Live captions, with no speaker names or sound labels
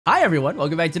Hi everyone,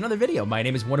 welcome back to another video. My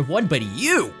name is One of One, but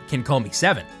you can call me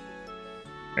Seven.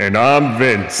 And I'm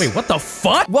Vince. Wait, what the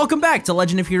fuck? Welcome back to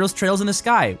Legend of Heroes Trails in the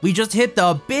Sky. We just hit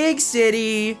the big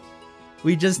city.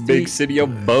 Big city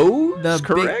of Bows,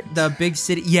 correct? The big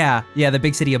city, yeah, the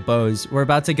big city of Bows. We're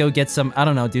about to go get some, I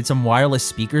don't know, dude, some wireless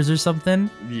speakers or something.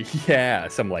 Yeah,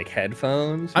 some like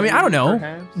headphones. I mean, I don't know.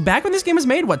 Perhaps? Back when this game was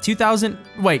made, what, 2000?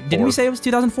 Wait, didn't we say it was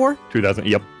 2004? 2000,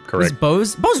 yep, correct.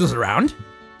 Bose was around.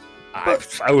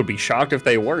 I would be shocked if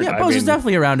they weren't. Yeah, Bose was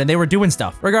definitely around, and they were doing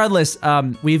stuff. Regardless,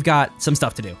 we've got some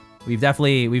stuff to do. We've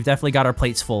definitely got our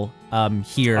plates full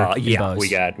here in Bose.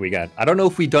 we got. I don't know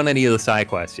if we've done any of the side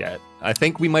quests yet. I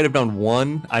think we might have done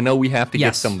one. I know we have to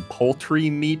get some poultry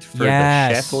meat for the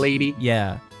chef lady.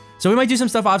 Yeah. So we might do some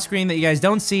stuff off screen that you guys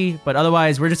don't see, but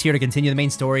otherwise we're just here to continue the main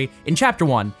story in chapter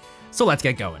 1. So let's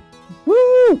get going.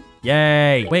 Woo!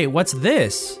 Yay! Wait, what's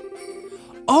this?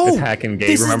 Oh, hacking gate.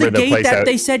 This Remember is the gate place that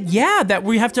they said, that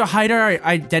we have to hide our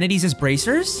identities as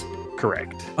bracers?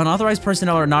 Correct. Unauthorized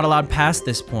personnel are not allowed past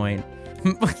this point.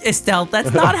 Estelle,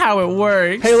 that's not how it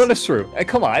works. Hey, let us through. Hey,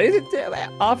 come on.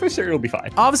 Officer, it'll be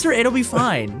fine. Officer, it'll be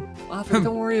fine. Officer,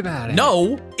 don't worry about it.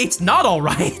 No, it's not all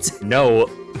right. No,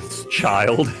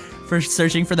 child. For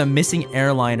searching for the missing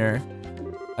airliner.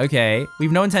 Okay,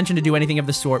 we've no intention to do anything of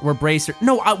the sort. We're bracer.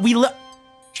 No,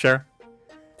 Sure.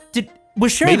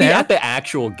 Was Shara Maybe there? at the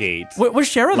actual gate. Was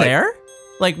Shara there?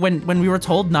 Like when we were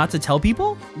told not to tell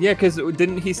people? Yeah, because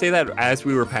didn't he say that as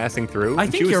we were passing through? I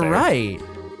think you're right.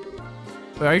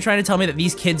 Wait, are you trying to tell me that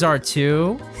these kids are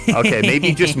too? Okay,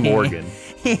 maybe just Morgan.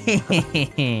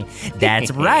 That's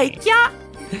right. Yeah.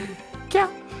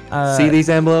 See these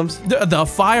emblems? The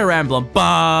fire emblem.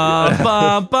 Bum,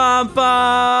 bum, bum,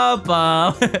 bum,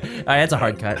 bum. All right, that's a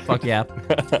hard cut. Fuck yeah.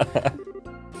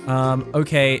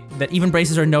 Okay, that even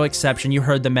braces are no exception. You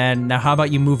heard the men. Now, how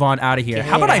about you move on out of here?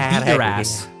 How about I beat your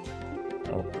ass?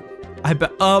 Oh. I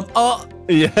bet.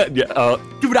 Yeah.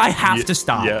 Dude, I have to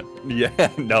stop. Yeah.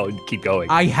 No, keep going.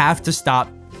 I have to stop.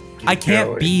 I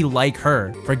can't be like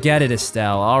her. Forget it,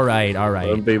 Estelle. All right.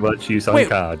 Wouldn't be much use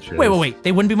unconscious. Wait.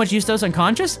 They wouldn't be much use to us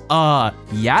unconscious?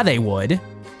 Yeah, they would.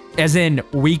 As in,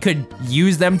 we could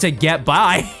use them to get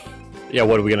by. Yeah,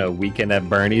 what are we gonna weekend at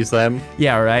Bernie's them?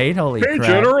 Yeah, right? Holy crap. Hey,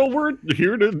 General, we're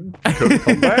here to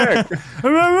come back.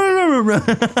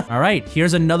 All right,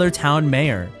 here's another town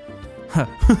mayor.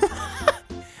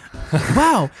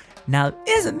 Wow, now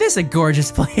isn't this a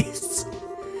gorgeous place?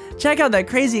 Check out that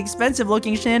crazy expensive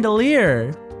looking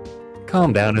chandelier.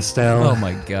 Calm down, Estelle. Oh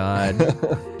my God.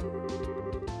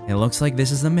 It looks like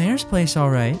this is the mayor's place, all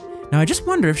right. Now I just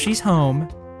wonder if she's home.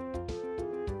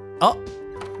 Oh,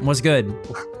 what's good?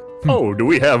 Oh, do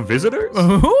we have visitors?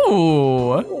 Ooh.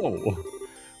 Oh.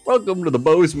 Welcome to the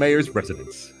Bose Mayor's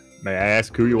residence. May I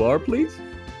ask who you are, please?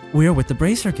 We're with the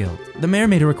Bracer Guild. The mayor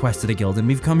made a request to the guild, and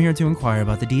we've come here to inquire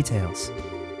about the details.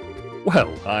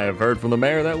 Well, I have heard from the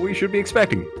mayor that we should be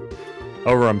expecting you.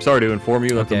 However, I'm sorry to inform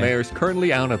you that the mayor is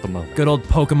currently out at the moment. Good old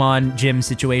Pokemon gym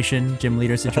situation, gym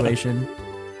leader situation.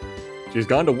 She's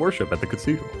gone to worship at the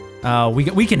cathedral.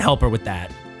 We can help her with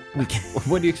that. We can.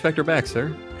 When do you expect her back,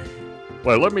 sir?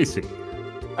 Well, let me see.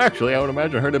 Actually, I would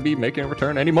imagine her to be making a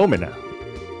return any moment now.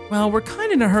 Well, we're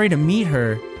kind of in a hurry to meet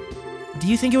her. Do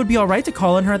you think it would be all right to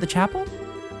call on her at the chapel?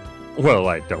 Well,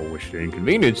 I don't wish to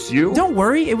inconvenience you. Don't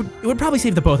worry, it would probably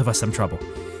save the both of us some trouble.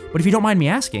 But if you don't mind me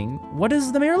asking, what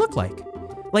does the mayor look like?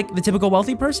 Like the typical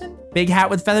wealthy person? Big hat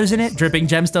with feathers in it, dripping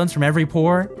gemstones from every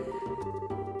pore?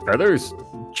 Feathers?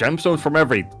 Gemstones from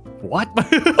every... what?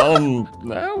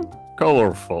 No,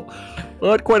 colorful.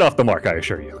 But quite off the mark, I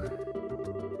assure you.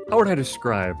 How would I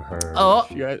describe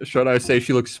her? Should I say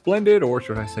she looks splendid, or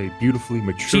should I say beautifully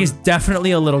mature? She's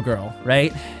definitely a little girl,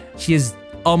 right? She is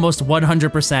almost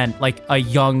 100% like a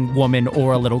young woman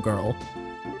or a little girl.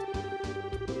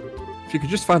 If you could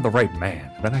just find the right man,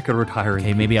 then I could retire in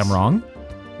Okay, maybe I'm wrong.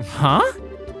 Huh?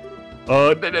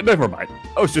 Never mind.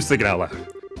 I was just thinking out loud.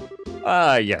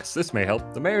 Yes, this may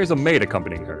help. The mayor's a maid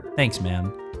accompanying her. Thanks,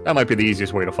 man. That might be the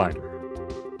easiest way to find her.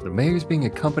 The mayor's being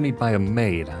accompanied by a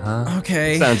maid, huh?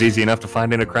 Okay. Sounds easy enough to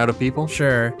find in a crowd of people.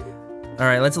 Sure. All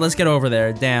right, let's get over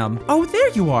there. Damn. Oh, there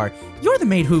you are. You're the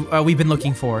maid who we've been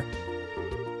looking for.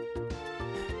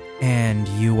 And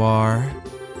you are?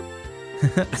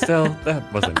 Still,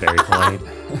 that wasn't very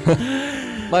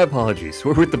polite. My apologies.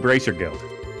 We're with the Bracer Guild.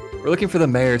 We're looking for the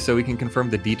mayor so we can confirm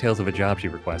the details of a job she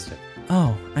requested.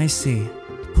 Oh, I see.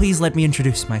 Please let me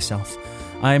introduce myself.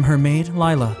 I am her maid,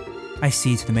 Lila. I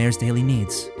see to the mayor's daily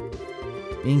needs.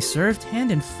 Being served hand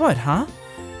and foot, huh?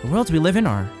 The worlds we live in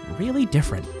are really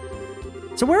different.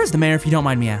 So where is the mayor, if you don't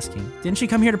mind me asking? Didn't she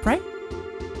come here to pray?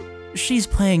 She's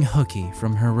playing hooky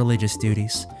from her religious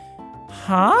duties.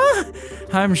 Huh?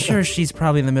 I'm sure she's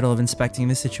probably in the middle of inspecting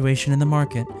the situation in the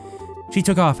market. She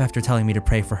took off after telling me to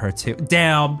pray for her too.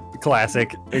 Damn.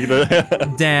 Classic.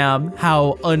 Damn,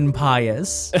 how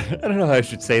unpious. I don't know how I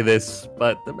should say this,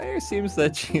 but the mayor seems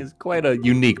that she has quite a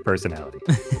unique personality.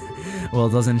 Well,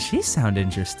 doesn't she sound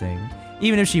interesting?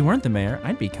 Even if she weren't the mayor,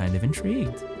 I'd be kind of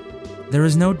intrigued. There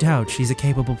is no doubt she's a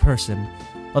capable person,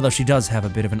 although she does have a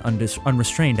bit of an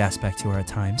unrestrained aspect to her at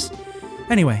times.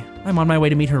 Anyway, I'm on my way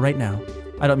to meet her right now.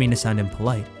 I don't mean to sound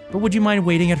impolite, but would you mind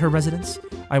waiting at her residence?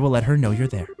 I will let her know you're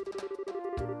there.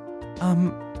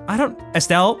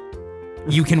 Estelle,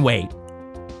 you can wait.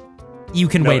 You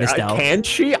can wait, Estelle. Can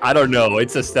she? I don't know.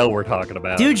 It's Estelle we're talking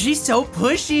about. Dude, she's so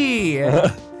pushy.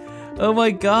 Oh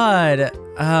my god.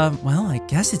 Well, I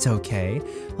guess it's okay.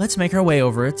 Let's make our way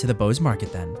over to the Beau's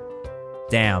Market then.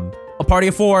 Damn. A party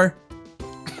of 4.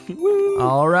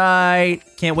 All right.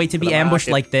 Can't wait to be ambushed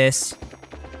like this.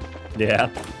 Yeah.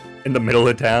 In the middle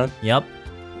of town. Yep.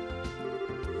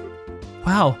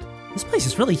 Wow. This place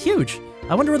is really huge.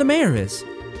 I wonder where the mayor is.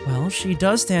 Well, she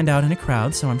does stand out in a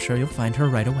crowd, so I'm sure you'll find her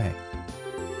right away.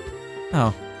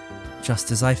 Oh.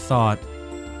 Just as I thought.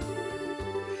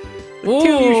 Dude,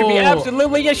 you should be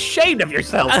absolutely ashamed of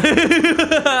yourself.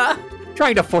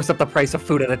 Trying to force up the price of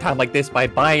food at a time like this by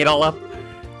buying it all up.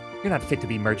 You're not fit to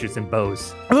be merchants in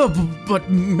Beau's. But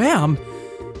ma'am,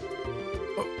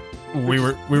 we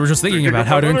were just thinking about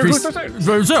how to increase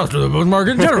sales to the Beau's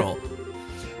Market in general.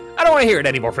 I don't want to hear it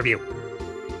anymore from you.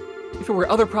 If it were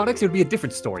other products, it would be a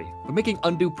different story. But making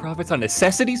undue profits on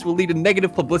necessities will lead to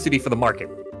negative publicity for the market.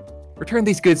 Return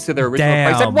these goods to their original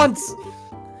price at once.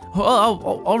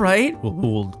 All right.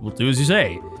 We'll do as you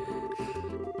say.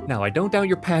 Now, I don't doubt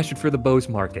your passion for the Beau's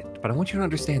Market, but I want you to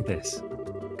understand this.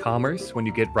 Commerce, when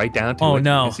you get right down to it,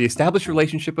 is the established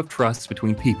relationship of trust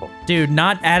between people. Dude,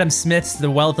 not Adam Smith's The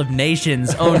Wealth of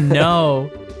Nations. Oh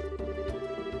no.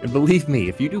 And believe me,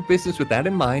 if you do business with that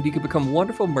in mind, you can become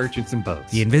wonderful merchants in Beau's.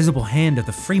 The invisible hand of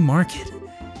the free market.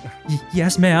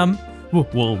 Yes, ma'am.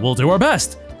 We'll do our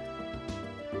best.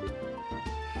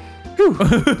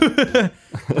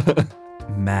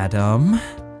 Madam.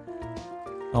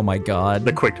 Oh my god.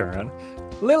 The quick turnaround.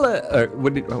 Lila,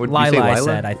 what did you say, Lila? I Lila?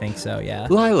 said, I think so, yeah.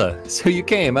 Lila, so you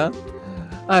came, huh?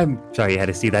 I'm sorry you had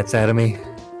to see that side of me.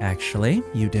 Actually,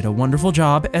 you did a wonderful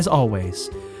job, as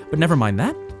always. But never mind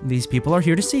that. These people are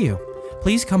here to see you.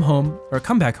 Please come home, or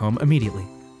come back home immediately.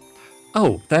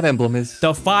 Oh, that emblem is...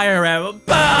 The fire emblem.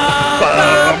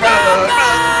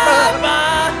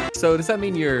 So does that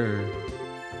mean you're...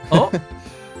 Oh?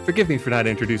 Forgive me for not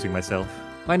introducing myself.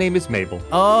 My name is Mabel.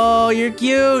 Oh, you're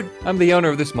cute. I'm the owner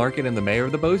of this market and the mayor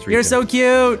of the Beau's region. You're so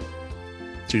cute.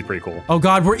 She's pretty cool. Oh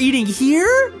god, we're eating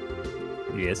here?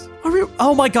 Yes.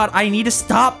 Oh my god, I need to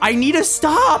stop. I need to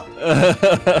stop.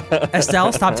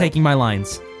 Estelle, stop taking my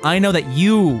lines. I know that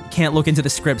you can't look into the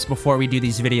scripts before we do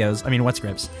these videos. I mean, what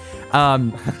scripts?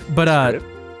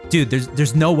 Dude,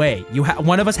 there's no way.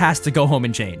 One of us has to go home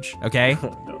and change, okay?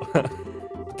 No.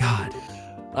 God.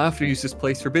 I often use this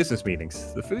place for business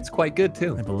meetings. The food's quite good,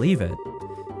 too. I believe it.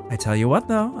 I tell you what,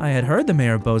 though, I had heard the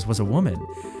mayor of Beau's was a woman,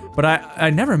 but I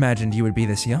never imagined you would be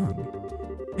this young.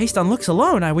 Based on looks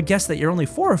alone, I would guess that you're only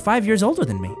 4 or 5 years older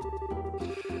than me.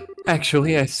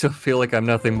 Actually, I still feel like I'm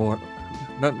nothing more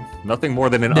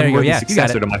than an unworthy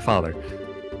successor to my father.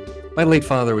 My late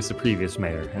father was the previous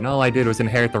mayor, and all I did was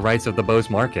inherit the rights of the Beau's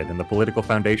Market and the political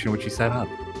foundation which he set up.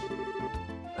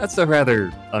 That's a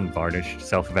rather unvarnished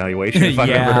self-evaluation, if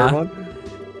I've ever heard one.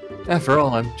 After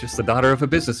all, I'm just the daughter of a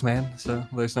businessman, so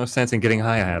there's no sense in getting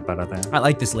high about that. I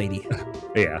like this lady.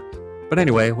 Yeah. But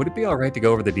anyway, would it be alright to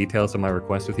go over the details of my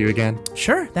request with you again?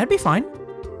 Sure, that'd be fine.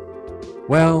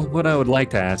 Well, what I would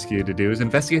like to ask you to do is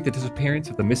investigate the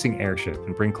disappearance of the missing airship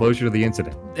and bring closure to the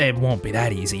incident. It won't be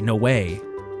that easy, no way.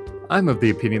 I'm of the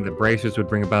opinion that bracers would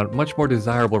bring about much more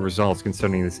desirable results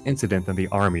concerning this incident than the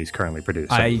army is currently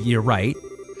producing. You're right.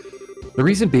 The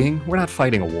reason being, we're not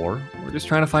fighting a war. We're just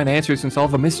trying to find answers and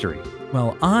solve a mystery.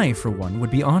 Well, I, for one,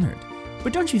 would be honored.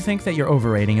 But don't you think that you're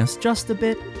overrating us just a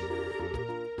bit?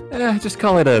 Just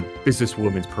call it a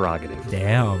businesswoman's prerogative.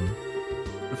 Damn.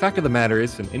 The fact of the matter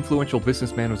is, an influential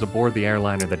businessman was aboard the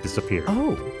airliner that disappeared.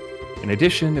 Oh. In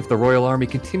addition, if the Royal Army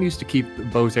continues to keep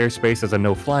Beau's airspace as a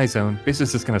no-fly zone,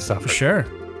 business is going to suffer. Sure.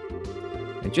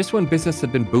 And just when business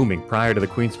had been booming prior to the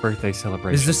Queen's birthday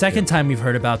celebration. This is the second time we've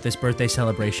heard about this birthday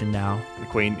celebration now. The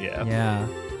Queen, yeah. Yeah.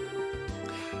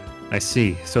 I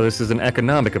see. So this is an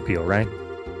economic appeal, right?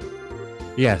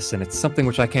 Yes, and it's something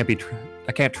which I can't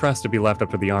trust to be left up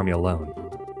to the Army alone.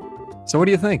 So what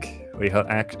do you think?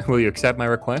 Will you accept my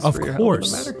request? Of for your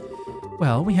course. help in the matter?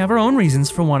 Well, we have our own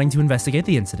reasons for wanting to investigate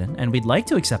the incident, and we'd like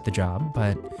to accept the job,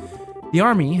 but The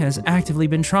Army has actively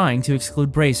been trying to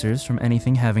exclude bracers from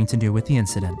anything having to do with the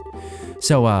incident.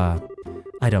 So,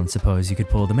 I don't suppose you could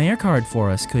pull the mayor card for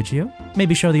us, could you?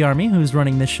 Maybe show the Army who's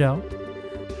running this show?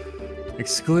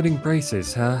 Excluding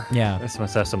braces, huh? Yeah. This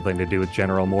must have something to do with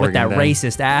General Morgan. With that then.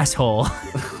 racist asshole.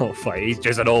 Oh, fine. He's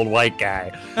just an old white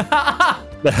guy.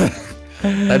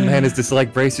 That man has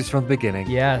disliked braces from the beginning.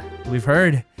 Yeah, we've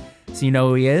heard. So you know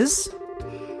who he is?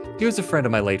 He was a friend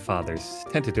of my late father's.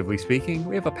 Tentatively speaking,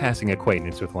 we have a passing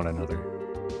acquaintance with one another.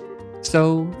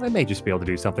 So, I may just be able to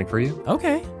do something for you.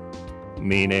 Okay.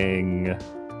 Meaning...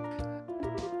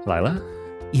 Lila?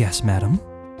 Yes, madam.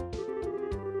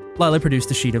 Lila produced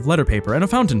a sheet of letter paper and a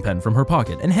fountain pen from her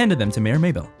pocket and handed them to Mayor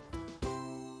Mabel.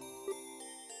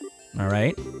 All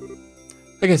right.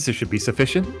 I guess this should be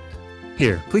sufficient.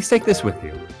 Here, please take this with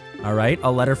you. All right,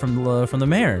 a letter from the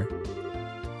mayor.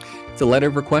 It's a letter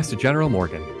of request to General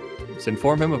Morgan. Just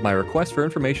inform him of my request for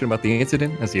information about the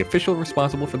incident as the official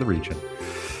responsible for the region.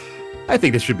 I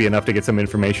think this should be enough to get some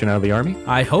information out of the Army.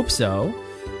 I hope so.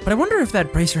 But I wonder if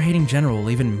that bracer-hating general will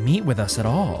even meet with us at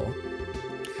all.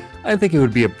 I think it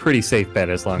would be a pretty safe bet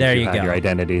as long as you have your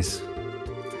identities.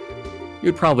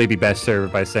 You'd probably be best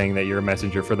served by saying that you're a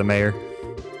messenger for the mayor.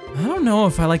 I don't know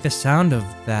if I like the sound of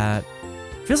that.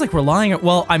 Feels like we're lying.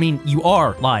 Well, I mean, you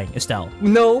are lying, Estelle.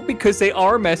 No, because they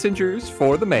are messengers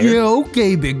for the mayor. Yeah,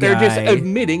 okay, big guy. They're just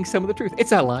admitting some of the truth.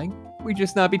 It's not lying. We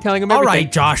just not be telling them everything. All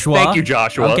right, Joshua. Thank you,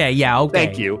 Joshua. Okay, yeah, okay.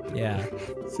 Thank you. Yeah.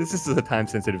 Since this is a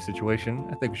time-sensitive situation,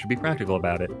 I think we should be practical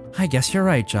about it. I guess you're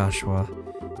right, Joshua.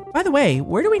 By the way,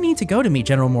 where do we need to go to meet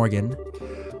General Morgan?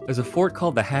 There's a fort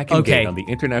called the Hacking Gate on the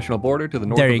international border to the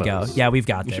north there of you go. us. Yeah, we've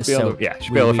got this. Should be able to, yeah,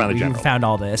 should be able to find the general. We found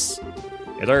all this.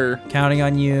 Yes, sir. Counting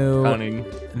on you. Counting.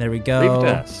 And there we go. Leave it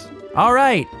to us. All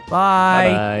right.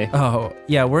 Bye. Bye-bye. Oh,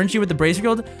 yeah, weren't you with the Bracer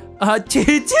Guild?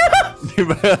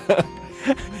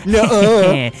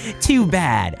 No. Too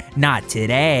bad. Not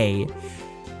today.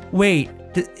 Wait,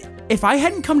 if I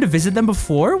hadn't come to visit them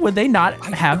before, would they not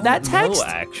have that text? No,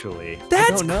 actually.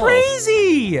 That's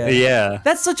crazy. Yeah.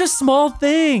 That's such a small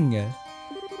thing.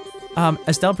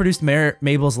 Estelle produced Mayor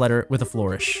Mabel's letter with a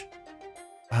flourish.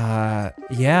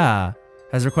 Yeah.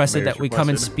 Has requested that we come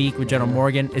and speak with General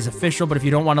Morgan. Is official, but if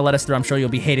you don't want to let us through, I'm sure you'll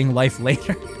be hating life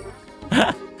later.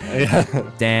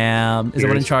 Damn. Is the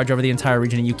one in charge over the entire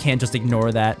region, and you can't just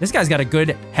ignore that. This guy's got a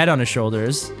good head on his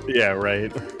shoulders. Yeah, right.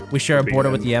 We share a border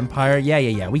with the Empire.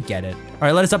 Yeah, we get it. All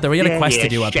right, let us up there. We got a quest to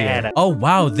do up here. Oh,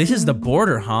 wow, this is the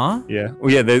border, huh? Yeah.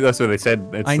 Well, yeah, that's what they said.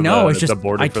 It's I know, it's just, the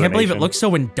border I for can't the believe it nation. looks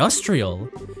so industrial.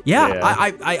 Yeah.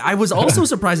 I was also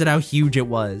surprised at how huge it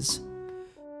was.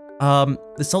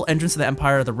 The sole entrance to the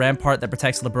Empire, the rampart that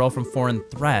protects Liberal from foreign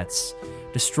threats.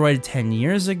 Destroyed 10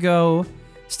 years ago.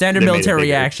 Standard military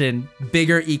reaction,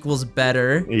 bigger equals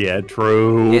better. Yeah,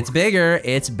 true. It's bigger,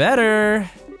 it's better.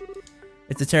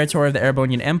 It's the territory of the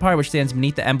Erebonian Empire, which stands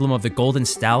beneath the emblem of the Golden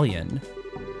Stallion.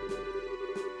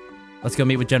 Let's go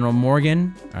meet with General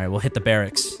Morgan. All right, we'll hit the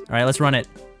barracks. All right, let's run it.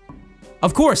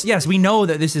 Of course, yes, we know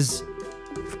that this is...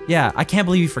 Yeah, I can't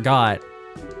believe you forgot.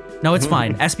 No, it's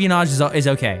fine. Espionage is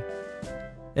okay.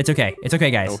 It's okay. It's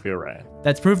okay, guys. I feel right.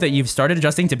 That's proof that you've started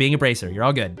adjusting to being a bracer. You're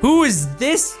all good. Who is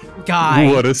this guy?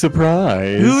 What a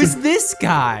surprise. Who's this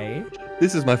guy?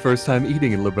 This is my first time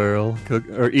eating in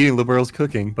eating Liberal's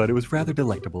cooking, but it was rather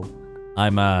delectable.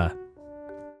 I'm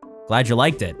glad you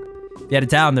liked it. If you're out of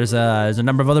town, there's a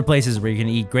number of other places where you can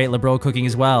eat great Liberal cooking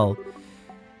as well.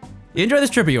 You enjoy this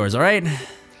trip of yours, all right?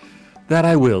 That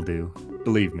I will do.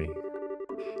 Believe me.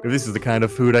 If this is the kind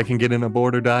of food I can get in a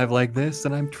border dive like this,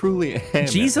 then I'm truly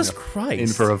Jesus Christ. in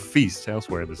for a feast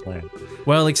elsewhere in this land.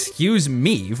 Well, excuse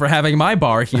me for having my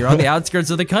bar here on the outskirts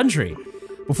of the country.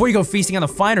 Before you go feasting on the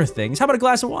finer things, how about a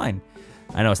glass of wine?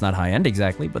 I know it's not high-end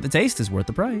exactly, but the taste is worth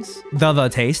the price. The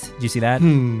taste? Did you see that?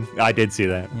 I did see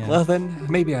that. Yeah. Well then,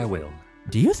 maybe I will.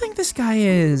 Do you think this guy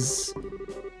is...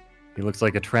 He looks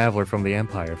like a traveler from the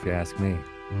Empire, if you ask me.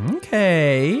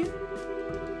 Okay.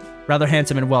 Rather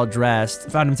handsome and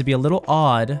well-dressed. Found him to be a little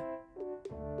odd.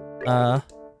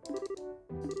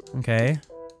 Okay.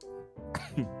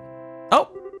 Oh!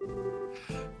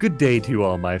 Good day to you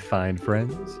all, my fine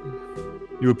friends.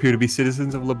 You appear to be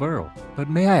citizens of Liberal, but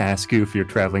may I ask you if you're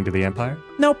traveling to the Empire?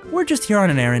 Nope, we're just here on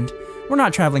an errand. We're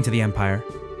not traveling to the Empire.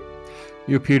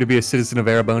 You appear to be a citizen of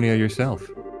Erebonia yourself.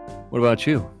 What about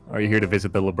you? Are you here to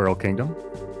visit the Liberal Kingdom?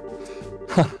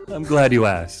 I'm glad you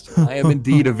asked. I am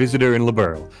indeed a visitor in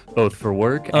Liberal, both for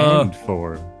work and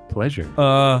for pleasure.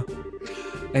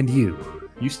 And you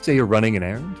say you're running an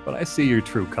errand, but I see your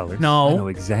true colors. No. I know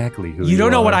exactly who you are. You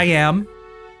don't know what I am.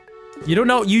 You don't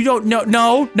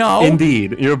know, no.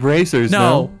 Indeed, you're bracers,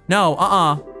 No,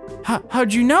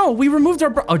 how'd you know? We removed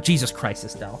our oh, Jesus Christ,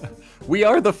 Estelle. We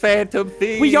are the Phantom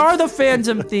Thieves. We are the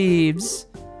Phantom Thieves.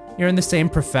 You're in the same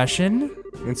profession?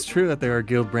 It's true that there are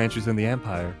guild branches in the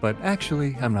Empire, but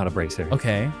actually, I'm not a bracer.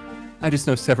 Okay. I just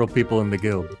know several people in the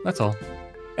guild, that's all.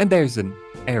 And there's an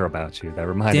air about you that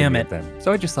reminded me of them,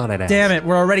 so I just thought I'd ask. Damn it,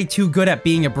 we're already too good at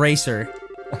being a bracer.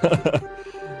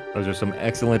 Those are some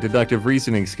excellent deductive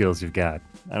reasoning skills you've got.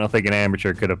 I don't think an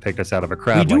amateur could have picked us out of a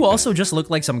crowd. We do like also just look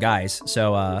like some guys,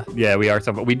 so yeah, we are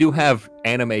some. We do have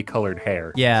anime-colored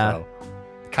hair. Yeah. So,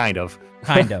 kind of.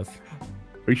 Kind of.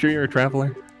 Are you sure you're a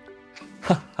traveler?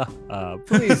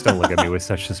 Please don't look at me with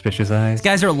such suspicious eyes. These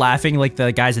guys are laughing like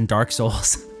the guys in Dark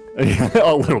Souls.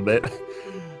 A little bit.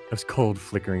 Those cold,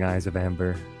 flickering eyes of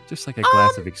amber, just like a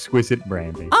glass of exquisite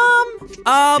brandy.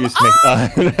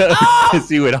 Just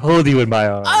you would hold you in my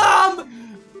arms.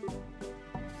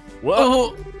 What?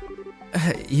 Oh,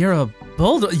 you're a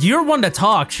bulldog. You're one to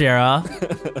talk, Shara.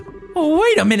 Oh,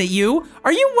 wait a minute, you.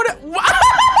 Are you one?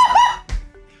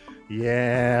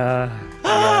 Yeah.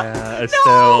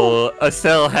 No!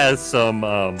 Estelle has some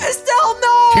Estelle,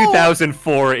 no!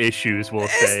 2004 issues, we'll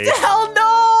say. Estelle,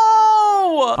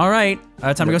 no! All right,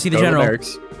 time to go see the general.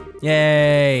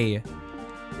 Yay!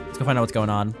 Let's go find out what's going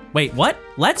on. Wait, what?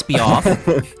 Let's be off?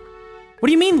 What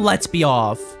do you mean, let's be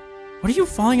off? What are you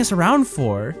following us around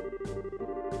for?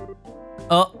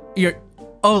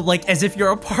 Like as if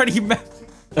you're a party member.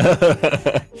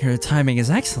 Your timing is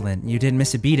excellent. You didn't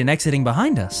miss a beat in exiting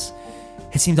behind us.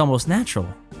 It seemed almost natural,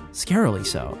 scarily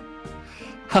so.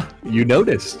 Ha, you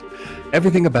noticed.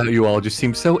 Everything about you all just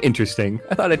seemed so interesting.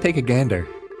 I thought I'd take a gander.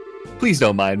 Please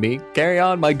don't mind me. Carry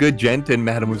on, my good gent and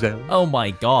mademoiselle. Oh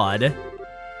my god.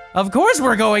 Of course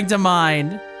we're going to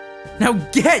mind. Now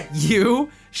get you!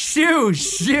 Shoo!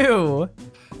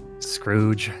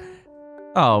 Scrooge.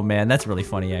 Oh man, that's really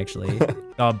funny actually.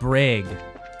 Brig.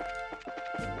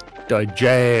 The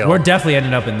jail. We're definitely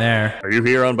ending up in there. Are you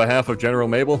here on behalf of General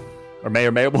Mabel? Or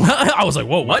Mayor Mabel? I was like,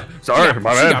 whoa, what? Sorry,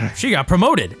 my bad. She got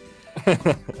promoted.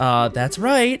 That's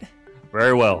right.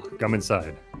 Very well, come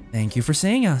inside. Thank you for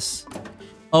seeing us.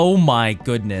 Oh my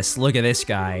goodness, look at this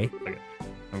guy.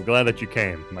 I'm glad that you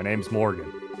came. My name's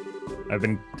Morgan. I've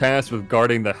been tasked with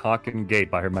guarding the Hawken Gate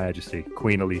by Her Majesty,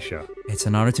 Queen Alicia. It's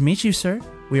an honor to meet you, sir.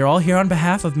 We are all here on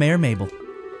behalf of Mayor Mabel.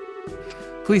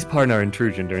 Please pardon our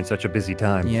intrusion during such a busy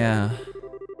time. Yeah.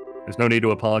 There's no need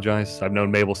to apologize. I've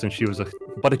known Mabel since she was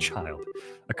but a child.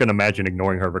 I couldn't imagine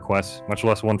ignoring her requests, much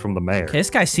less one from the mayor. Okay, this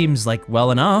guy seems like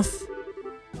well enough.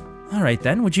 All right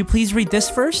then, would you please read this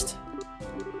first?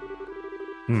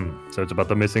 So it's about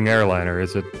the missing airliner,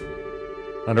 is it?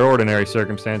 Under ordinary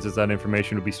circumstances, that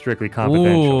information would be strictly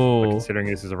confidential. But considering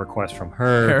this is a request from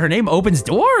her... Her name opens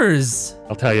doors!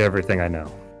 I'll tell you everything I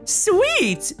know.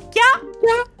 Sweet!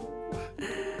 Yeah.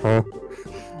 Huh?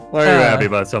 Why are you happy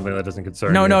about something that doesn't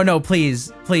concern you? No,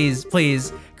 please.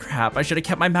 Crap, I should have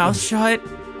kept my mouth shut.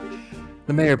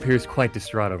 The mayor appears quite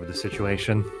distraught over the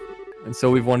situation, and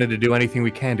so we've wanted to do anything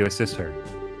we can to assist her.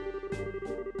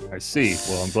 I see.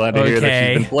 Well, I'm glad to hear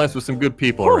that she's been blessed with some good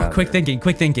people around. Quick thinking.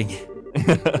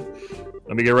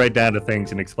 Let me get right down to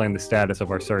things and explain the status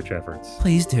of our search efforts.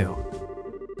 Please do.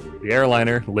 The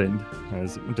airliner, Lind,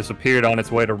 has disappeared on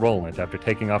its way to Roland after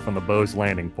taking off from the Bose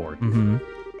landing port.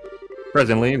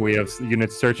 Presently, we have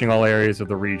units searching all areas of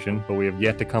the region, but we have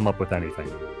yet to come up with anything.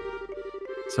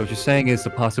 So what you're saying is the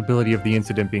possibility of the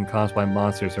incident being caused by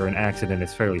monsters or an accident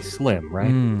is fairly slim,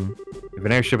 right? If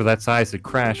an airship of that size had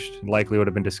crashed, it likely would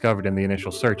have been discovered in the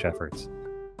initial search efforts.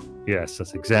 Yes,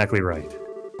 that's exactly right.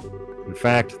 In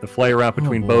fact, the flight route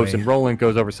between Bose and Roland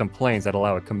goes over some plains that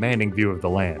allow a commanding view of the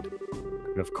land.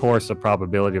 And of course, the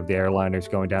probability of the airliners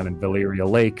going down in Valyria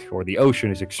Lake or the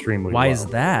ocean is extremely low. Why is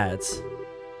that?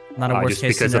 Not a worst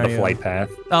case just because scenario. of the flight path.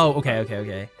 Oh,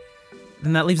 okay.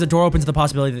 Then that leaves the door open to the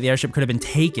possibility that the airship could have been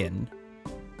taken.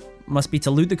 Must be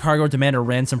to loot the cargo or demand a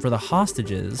ransom for the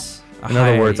hostages. In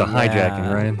other words, a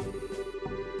hijacking, right?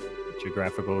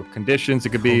 Geographical conditions, it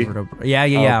could be...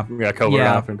 Yeah, covert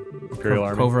op, Imperial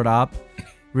Army. Covert op.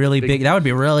 Really big. That would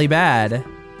be really bad.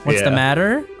 What's the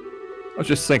matter? I was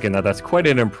just thinking that that's quite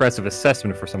an impressive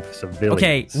assessment for some civilians.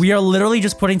 Okay, we are literally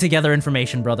just putting together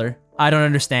information, brother. I don't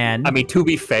understand. I mean, to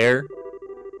be fair,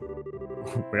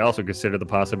 we also consider the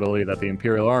possibility that the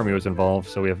Imperial Army was involved,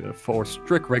 so we have 4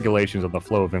 strict regulations on the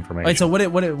flow of information. Wait, so what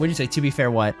did you say? To be fair,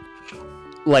 what?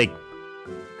 Like,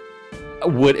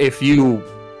 if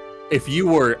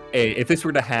this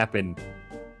were to happen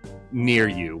near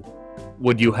you,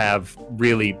 would you have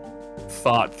really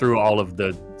thought through all of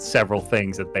the several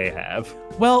things that they have?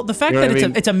 Well, the fact that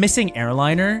it's a missing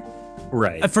airliner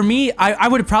Right. For me, I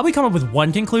would probably come up with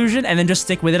one conclusion and then just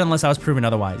stick with it unless I was proven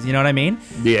otherwise. You know what I mean?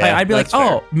 Yeah. Like, I'd be like, fair.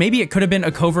 oh, maybe it could have been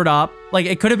a covert op. Like,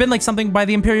 it could have been like something by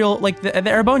the Imperial, like the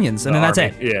Erebonians, and then that's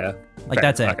it. Yeah. Like, fair.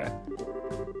 that's it. Okay.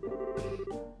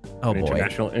 Oh, An boy.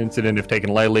 international incident, if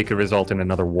taken lightly, could result in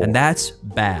another war. And that's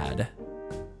bad.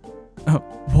 Oh,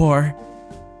 war.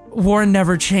 War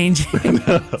never changes.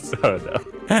 Oh, no.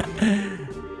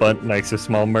 But next to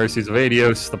small mercies of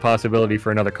Adios, the possibility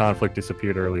for another conflict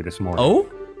disappeared early this morning. Oh?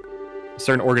 A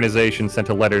certain organization sent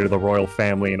a letter to the royal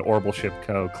family and Orbital Ship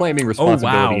Co. claiming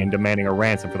responsibility and demanding a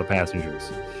ransom for the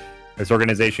passengers. This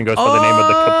organization goes by the name of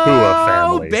the Kapua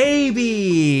family. Oh,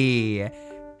 baby!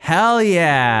 Hell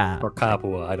yeah! Or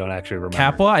Kapua, I don't actually remember.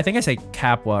 Capua? I think I say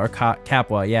Capua or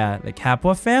Capua. Yeah, the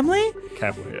Capua family?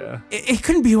 Kapua, yeah. It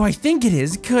couldn't be who I think it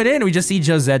is, could it? We just see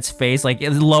Josette's face, like,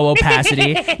 low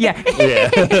opacity. Yeah.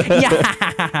 Yeah.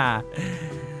 Yeah.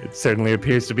 It certainly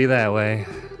appears to be that way.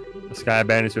 The Sky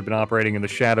Bandits have been operating in the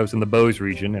shadows in the Bose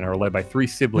region and are led by 3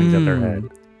 siblings at their head.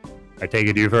 I take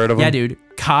it you've heard of them? Yeah, dude.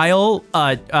 Kyle,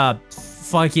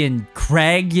 fucking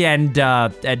Craig, and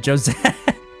Josette.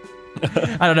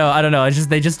 I don't know. It's just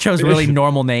they just chose really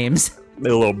normal names. A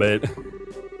little bit.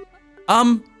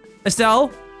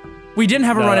 Estelle, we didn't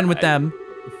have a run-in with them.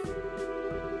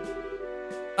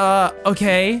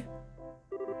 Okay.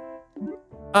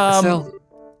 Estelle.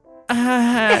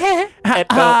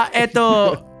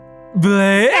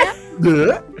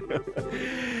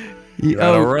 You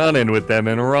had a run-in with them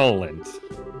in Roland.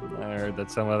 I heard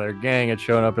that some of their gang had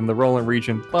shown up in the Roland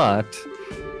region, but...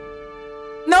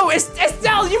 No,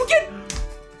 Estelle, you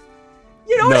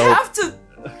don't have to.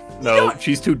 No,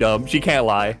 she's too dumb. She can't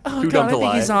lie. Oh, too God, dumb to I think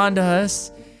lie. he's on to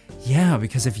us. Yeah,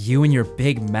 because of you and your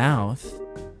big mouth.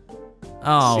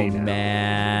 Oh, See, now,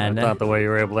 man. I thought the way you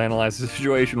were able to analyze the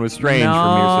situation was strange No.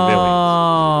 for mere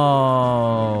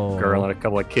civilians. Girl and a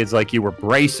couple of kids like you were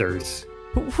bracers.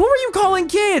 Who are you calling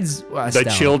kids?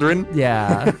 The children?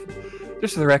 Yeah.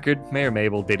 Just for the record, Mayor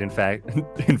Mabel did in fact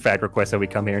request that we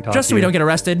come here and talk Just so to we you. don't get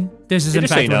arrested. This is in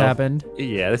Just fact so what you know. happened.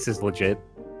 Yeah, this is legit.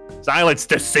 Silence,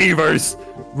 deceivers!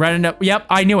 Running up. Yep,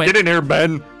 I knew it. Get in here,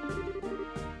 Ben.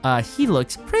 He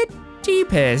looks pretty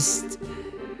pissed.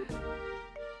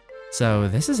 So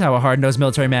this is how a hard-nosed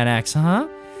military man acts, huh?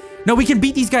 No, we can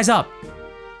beat these guys up.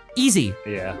 Easy.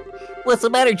 Yeah. What's the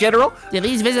matter, General? Did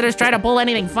these visitors try to pull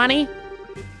anything funny?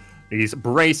 These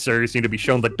bracers need to be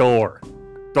shown the door.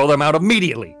 Throw them out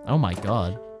immediately. Oh my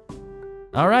god.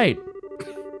 All right.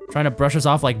 Trying to brush us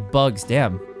off like bugs,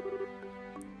 damn.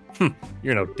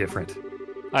 You're no different.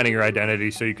 Hiding your identity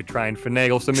so you could try and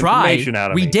finagle some information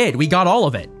out of me. We did. We got all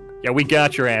of it. Yeah, we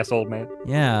got your ass, old man.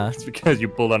 Yeah. It's because you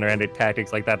pulled underhanded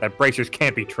tactics like that bracers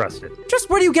can't be trusted. Just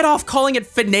where do you get off calling it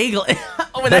finagle?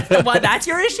 Oh, that's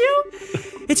your issue?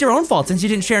 It's your own fault since you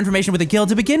didn't share information with the guild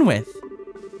to begin with.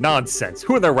 Nonsense.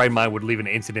 Who in their right mind would leave an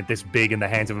incident this big in the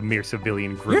hands of a mere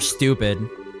civilian group? You're stupid.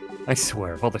 I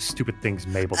swear, of all the stupid things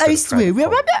Mabel I swear.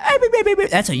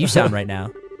 That's how you sound right now.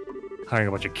 Hiring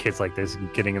a bunch of kids like this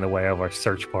and getting in the way of our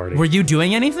search party. Were you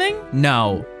doing anything?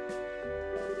 No.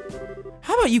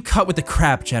 How about you cut with the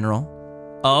crap, General?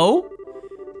 Oh?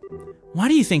 Why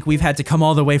do you think we've had to come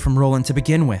all the way from Roland to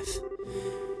begin with?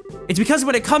 It's because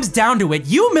when it comes down to it,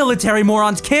 you military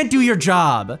morons can't do your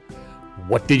job.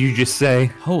 What did you just say?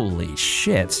 Holy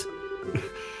shit.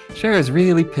 Shara's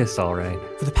really pissed, all right.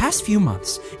 For the past few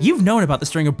months, you've known about the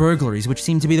string of burglaries which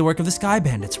seem to be the work of the Sky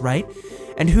Bandits, right?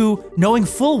 And who, knowing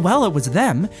full well it was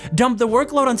them, dumped the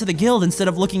workload onto the guild instead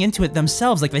of looking into it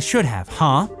themselves like they should have,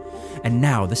 huh? And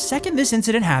now, the second this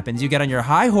incident happens, you get on your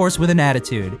high horse with an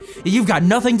attitude. You've got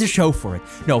nothing to show for it.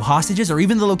 No hostages or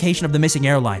even the location of the missing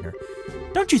airliner.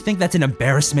 Don't you think that's an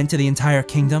embarrassment to the entire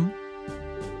kingdom?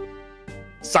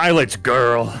 Silence,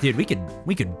 girl. Dude, we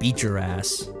could beat your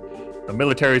ass. The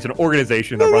military is an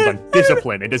organization that runs on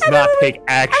discipline and does not take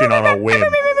action on a whim.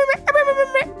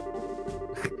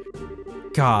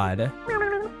 God.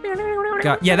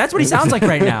 God. Yeah, that's what he sounds like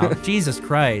right now. Jesus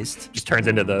Christ. Just turns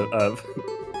into the,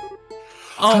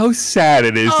 How sad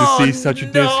it is to see such a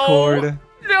discord.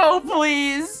 No,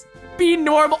 please. Be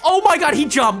normal. Oh my god, he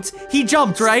jumped. He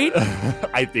jumped, right?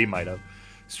 I think he might have.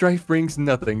 Strife brings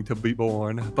nothing to be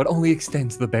born, but only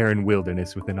extends the barren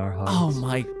wilderness within our hearts. Oh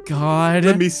my god.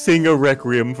 Let me sing a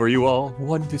requiem for you all,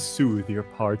 one to soothe your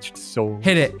parched soul.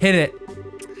 Hit it, hit it.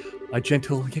 A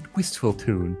gentle yet wistful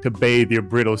tune to bathe your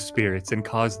brittle spirits and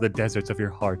cause the deserts of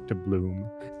your heart to bloom.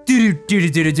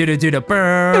 Do-do-do-do-do-do-do-do,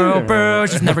 burr, burr.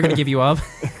 She's never gonna give you up.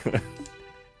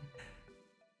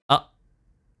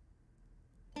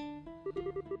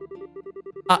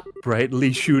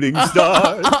 Brightly shooting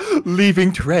stars,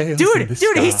 leaving trails in the Dude,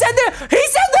 sky. he said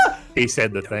the He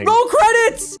said the thing. Roll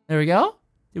credits! There we go.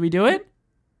 Did we do it?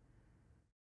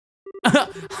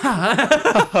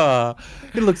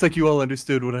 It looks like you all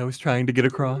understood what I was trying to get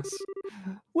across.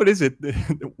 What is it?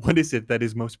 What is it that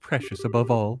is most precious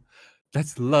above all?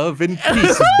 That's love and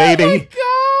peace, baby. Oh my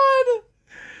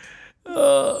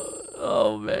god.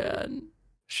 Oh man.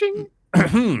 Shing.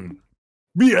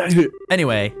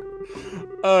 Anyway.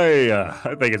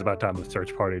 I think it's about time for the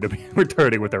search party to be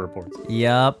returning with their reports.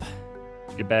 Yup.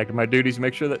 Get back to my duties.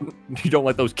 Make sure that you don't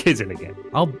let those kids in again.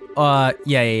 I'll.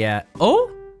 Yeah.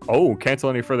 Oh, cancel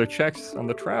any further checks on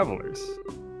the travelers.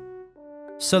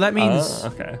 So that means.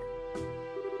 Okay.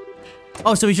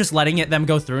 Oh, so he's just letting them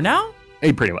go through now?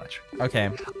 Hey, pretty much.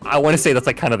 Okay. I want to say that's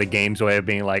like kind of the game's way of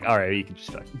being like, all right, you can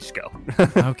just go.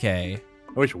 Okay.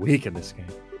 I wish we in this game.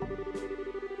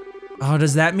 Oh,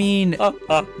 does that mean?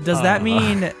 Does that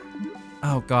mean?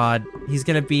 Oh God, he's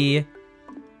gonna be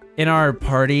in our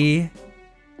party.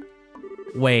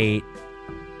 Wait.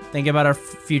 Think about our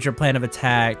future plan of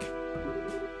attack.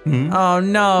 Hmm? Oh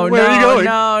no! Where are you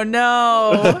going?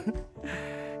 No!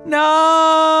 No!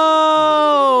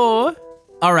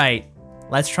 All right,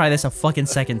 let's try this a fucking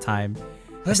second time.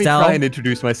 Let me try and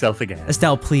introduce myself again.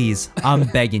 Estelle, please, I'm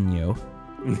begging you.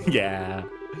 Yeah.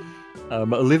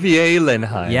 Olivier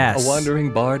Lenheim, Yes. a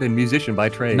wandering bard and musician by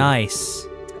trade. Nice.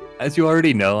 As you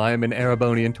already know, I am an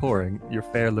Erebonian touring, your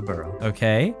fair libero.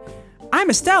 Okay. I'm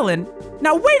Estelle, and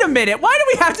now wait a minute. Why do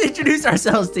we have to introduce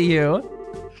ourselves to you?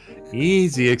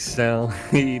 Easy, Excel.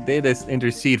 He did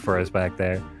intercede for us back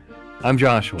there. I'm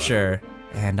Joshua. Sure.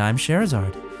 And I'm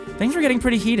Sherazard. Things were getting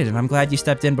pretty heated, and I'm glad you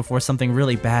stepped in before something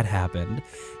really bad happened.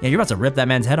 Yeah, you're about to rip that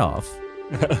man's head off.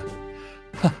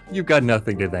 You've got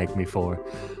nothing to thank me for.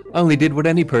 I only did what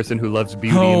any person who loves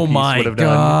beauty and peace would have done.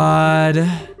 Oh my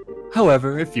god.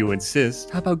 However, if you insist,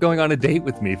 how about going on a date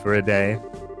with me for a day?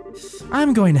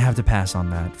 I'm going to have to pass on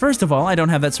that. First of all, I don't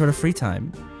have that sort of free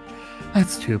time.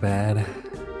 That's too bad.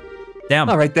 Damn.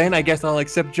 All right then, I guess I'll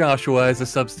accept Joshua as a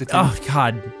substitute. Oh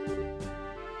god.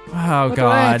 Oh What do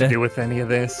I have god. to do with any of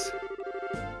this?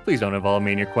 Please don't involve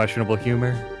me in your questionable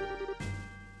humor.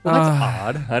 Well, that's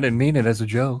odd. I didn't mean it as a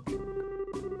joke.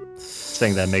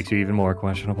 Saying that makes you even more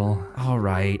questionable. All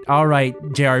right,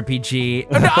 JRPG.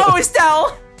 Oh, no,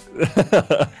 Estelle!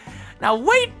 Now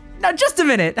wait, now just a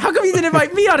minute. How come you didn't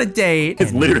invite me on a date?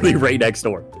 It's literally right next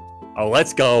door. Oh,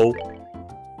 let's go.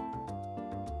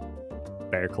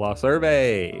 Bear Claw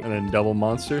survey. And then double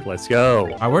monster. Let's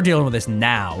go. All right, we're dealing with this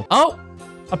now. Oh,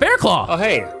 a bear claw. Oh,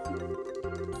 hey.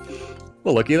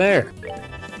 Well, looky there.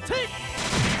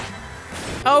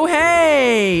 Oh,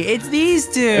 hey, it's these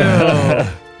two.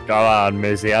 Come on,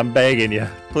 Missy. I'm begging you.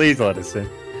 Please let us in.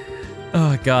 Oh,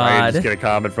 I God. just get a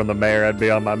comment from the mayor. I'd be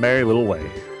on my merry little way.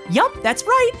 Yup, that's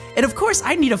right. And of course,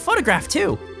 I need a photograph,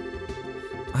 too.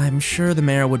 I'm sure the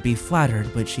mayor would be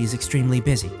flattered, but she's extremely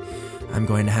busy. I'm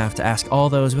going to have to ask all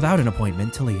those without an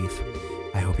appointment to leave.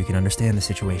 I hope you can understand the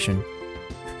situation.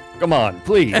 Come on,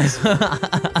 please.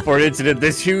 For an incident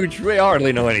this huge, we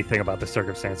hardly know anything about the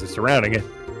circumstances surrounding it.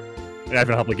 And I have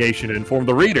an obligation to inform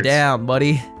the readers. Damn,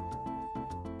 buddy.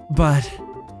 But,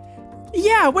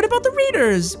 yeah, what about the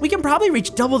readers? We can probably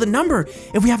reach double the number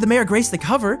if we have the mayor grace the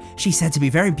cover. She's said to be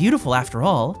very beautiful after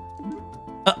all.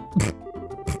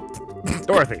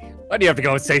 Dorothy, why do you have to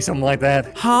go and say something like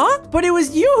that? Huh? But it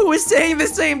was you who was saying the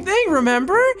same thing,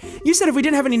 remember? You said if we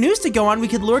didn't have any news to go on, we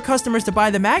could lure customers to buy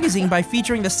the magazine by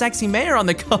featuring the sexy mayor on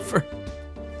the cover.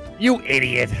 You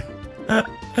idiot.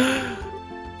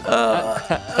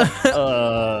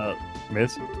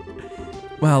 Miss?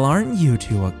 Well, aren't you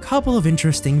two a couple of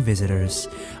interesting visitors?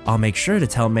 I'll make sure to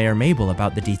tell Mayor Mabel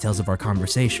about the details of our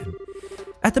conversation.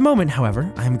 At the moment,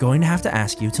 however, I'm going to have to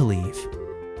ask you to leave.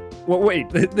 Well, wait,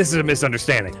 this is a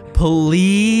misunderstanding.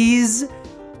 Please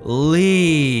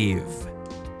leave.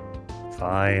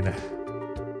 Fine.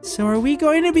 So are we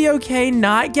going to be okay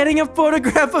not getting a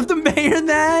photograph of the mayor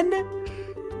then?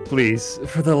 Please,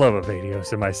 for the love of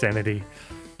Adios and my sanity,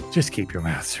 just keep your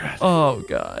mouth shut. Oh,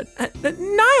 God.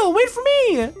 Niall, wait for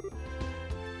me!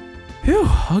 Whew,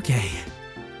 okay.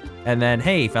 And then,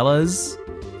 hey, fellas.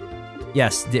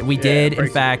 Yes, we did, in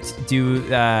fact, do,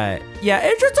 yeah,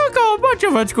 it just took a bunch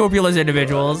of unscrupulous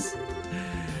individuals.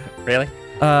 Really?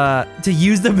 To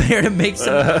use the mayor to make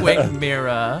some quick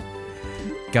mirror.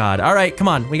 God, all right, come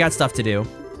on, we got stuff to do.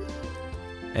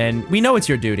 And we know it's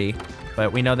your duty,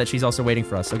 but we know that she's also waiting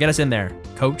for us, so get us in there,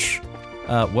 coach.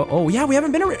 Oh yeah, we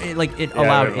haven't been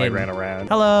allowed in. Ran around.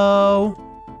 Hello.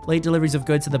 Late deliveries of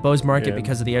goods to the Bose Market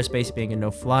because of the airspace being a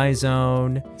no-fly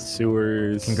zone.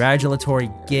 Sewers. Congratulatory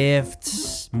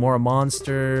gifts. More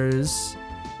monsters.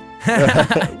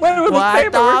 When was What the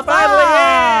paper? We're the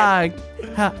finally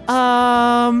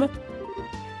in.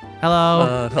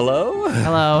 Hello. Hello?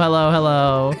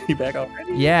 Hello. You back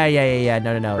already? Yeah.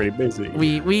 No. Pretty busy.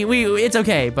 We it's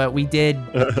okay, but he did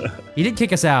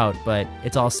kick us out, but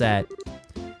it's all set.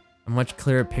 A much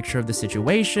clearer picture of the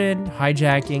situation,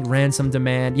 hijacking, ransom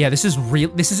demand. Yeah, this is real.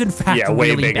 This is in fact way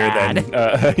really bigger bad.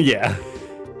 than, yeah.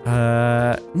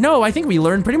 No, I think we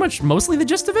learned pretty much mostly the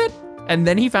gist of it, and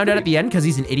then he found out at the end because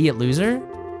he's an idiot loser.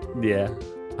 Yeah.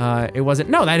 It wasn't.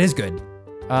 No, that is good.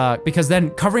 Because then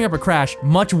covering up a crash,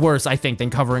 much worse, I think, than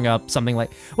covering up something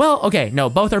like. Well, okay, no,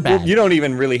 both are bad. Well, you don't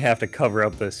even really have to cover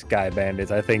up the Sky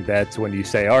Bandits. I think that's when you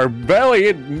say our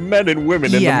valiant men and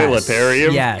women in the military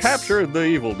have captured the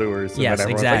evildoers. Yes, and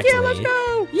exactly. Like, yeah, let's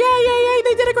go. Yeah,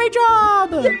 they did a great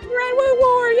job. Yeah, right,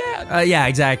 war, yeah. Yeah,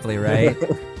 exactly, right.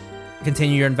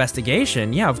 Continue your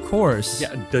investigation. Yeah, of course.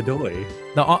 Yeah, Dadoy.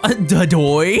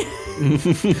 Dadoy.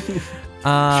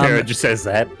 Shara just says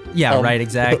that. Yeah, right,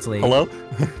 exactly. Hello?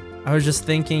 I was just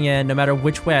thinking, no matter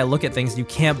which way I look at things, you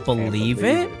can't believe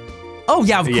it. Oh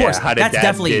yeah, of course. How did That's Dad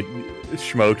definitely get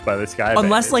smoked by the Sky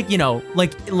unless Bandit? like, you know,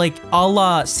 like a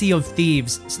la Sea of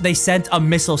Thieves, they sent a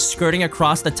missile skirting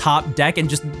across the top deck and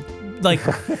just like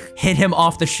hit him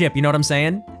off the ship. You know what I'm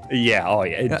saying? Yeah. Oh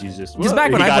yeah. Jesus. Because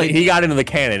back when he got into the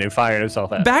cannon and fired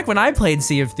himself out. Back when I played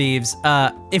Sea of Thieves,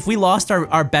 if we lost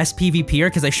our best PvPer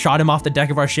because they shot him off the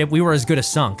deck of our ship, we were as good as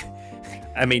sunk.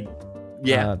 I mean,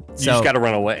 yeah, you so- just gotta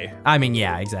run away. I mean,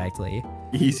 yeah, exactly.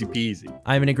 Easy peasy.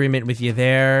 I'm in agreement with you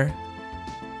there.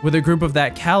 With a group of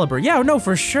that caliber, yeah, no,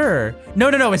 for sure. No,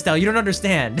 Estelle, you don't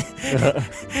understand.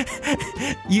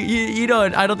 you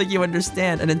don't. I don't think you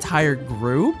understand. An entire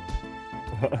group.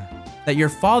 That your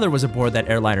father was aboard that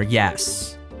airliner,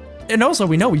 yes. And also,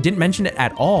 we know we didn't mention it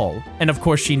at all. And of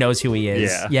course, she knows who he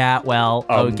is. Yeah, well,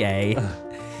 okay.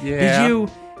 Yeah. Do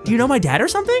you know my dad or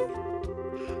something?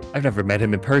 I've never met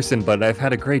him in person, but I've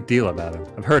had a great deal about him.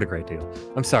 I've heard a great deal.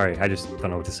 I'm sorry, I just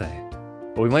don't know what to say.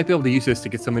 But we might be able to use this to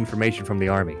get some information from the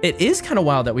army. It is kind of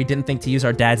wild that we didn't think to use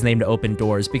our dad's name to open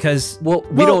doors because... Well,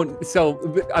 we don't...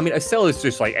 So, I mean, Estelle is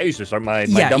just like, hey, he's just my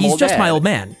dumb old dad. Yeah, he's just my old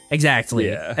man. Exactly.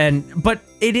 Yeah. But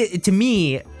to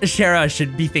me, Shara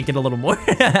should be thinking a little more.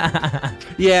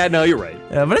 Yeah, no, you're right.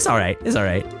 But it's all right. It's all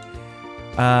right.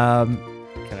 Can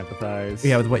empathize.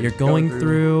 Yeah, with what you're going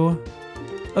through.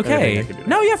 Okay.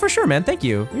 No, yeah, for sure, man. Thank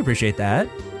you. We appreciate that.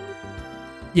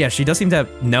 Yeah, she does seem to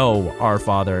know our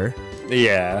father.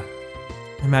 Yeah.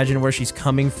 Imagine where she's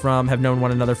coming from, have known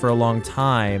one another for a long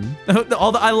time.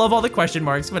 I love all the question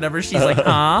marks whenever she's like,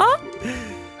 huh?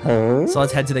 So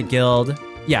let's head to the guild.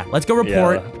 Yeah, let's go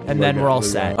report, and then we're all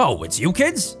set. Oh, it's you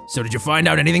kids? So did you find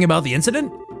out anything about the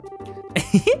incident?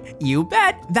 You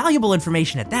bet. Valuable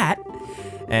information at that.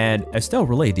 And Estelle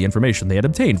relayed the information they had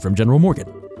obtained from General Morgan.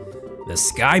 The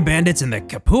Sky Bandits and the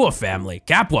Capua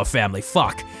family,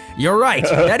 fuck. You're right,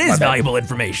 that is valuable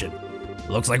information.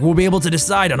 Looks like we'll be able to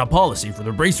decide on a policy for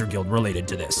the Bracer Guild related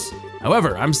to this.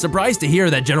 However, I'm surprised to hear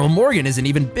that General Morgan is an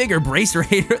even bigger Bracer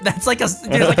hater. That's like a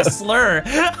slur.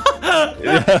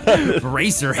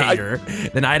 Bracer hater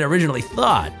than I'd originally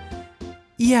thought.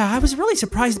 Yeah, I was really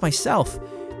surprised myself.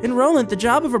 In Roland, the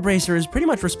job of a Bracer is pretty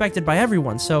much respected by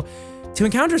everyone, so to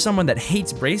encounter someone that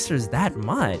hates Bracers that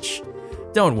much...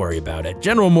 Don't worry about it,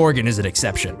 General Morgan is an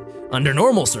exception. Under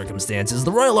normal circumstances,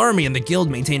 the Royal Army and the Guild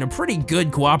maintain a pretty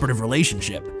good cooperative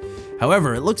relationship.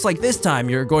 However, it looks like this time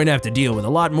you're going to have to deal with a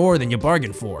lot more than you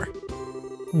bargained for.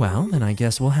 Well, then I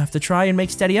guess we'll have to try and make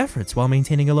steady efforts while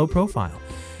maintaining a low profile.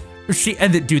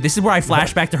 Dude, this is where I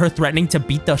flash back to her threatening to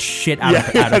beat the shit out of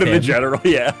him. The general,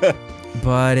 yeah.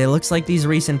 But it looks like these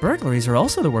recent burglaries are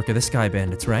also the work of the Sky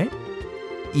Bandits, right?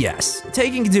 Yes,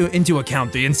 taking into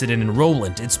account the incident in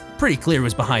Roland, it's pretty clear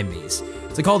who's behind these.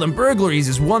 To call them burglaries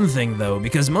is one thing though,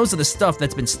 because most of the stuff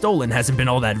that's been stolen hasn't been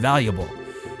all that valuable.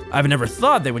 I've never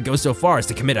thought they would go so far as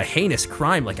to commit a heinous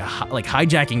crime like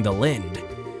hijacking the Lind.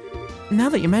 Now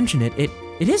that you mention it,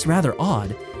 it is rather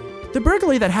odd. The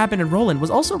burglary that happened in Roland was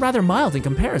also rather mild in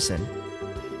comparison.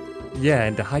 Yeah,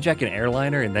 and to hijack an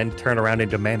airliner and then turn around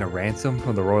and demand a ransom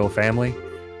from the royal family,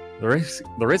 the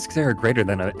risks there are greater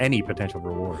than any potential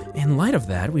reward. In light of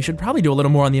that, we should probably do a little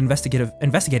more on the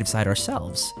investigative side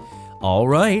ourselves. All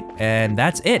right, and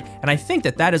that's it. And I think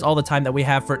that is all the time that we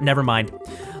have for, never mind.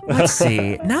 Let's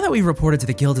see, now that we've reported to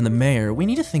the guild and the mayor, we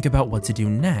need to think about what to do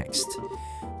next.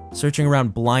 Searching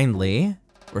around blindly,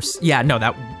 yeah, no,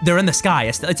 they're in the sky,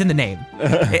 it's in the name.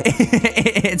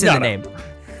 It's in the name.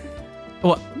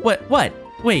 What?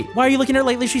 Wait, why are you looking at her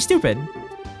lately? She's stupid.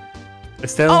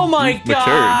 Estelle, oh my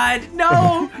god,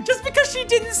 no, just because she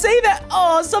didn't say that,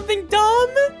 oh, something dumb?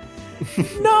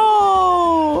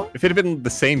 No! If it had been the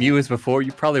same you as before,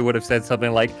 you probably would have said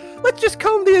something like, let's just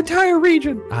comb the entire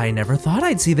region. I never thought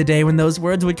I'd see the day when those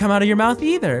words would come out of your mouth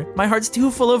either. My heart's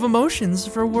too full of emotions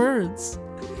for words.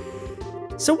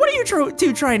 So what are you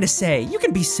two trying to say? You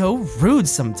can be so rude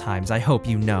sometimes, I hope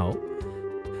you know.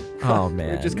 Oh,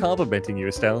 man. We're just complimenting you,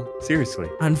 Estelle. Seriously.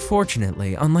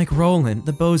 Unfortunately, unlike Roland,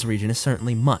 the Bose region is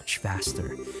certainly much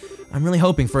vaster. I'm really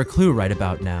hoping for a clue right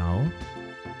about now.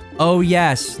 Oh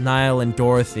yes, Niall and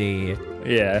Dorothy.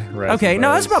 Yeah, right. Okay,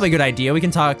 no, that's probably a good idea. We can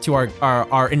talk to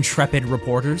our intrepid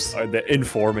reporters. The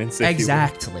informants, if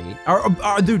exactly.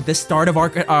 Dude, the start of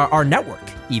our network,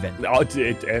 even. Oh,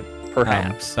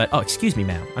 perhaps. But excuse me,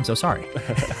 ma'am. I'm so sorry.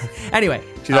 Anyway,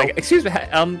 she's like, excuse me,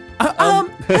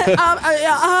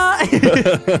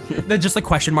 just the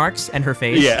question marks and her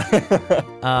face. Yeah.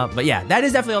 But yeah, that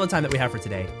is definitely all the time that we have for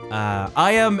today.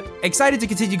 I am excited to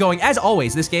continue going. As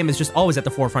always, this game is just always at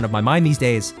the forefront of my mind these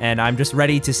days, and I'm just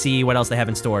ready to see what else they have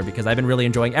in store because I've been really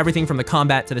enjoying everything from the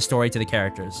combat to the story to the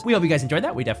characters. We hope you guys enjoyed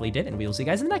that. We definitely did, and we will see you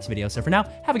guys in the next video. So for now,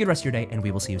 have a good rest of your day, and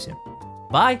we will see you soon.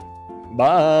 Bye.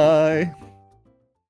 Bye.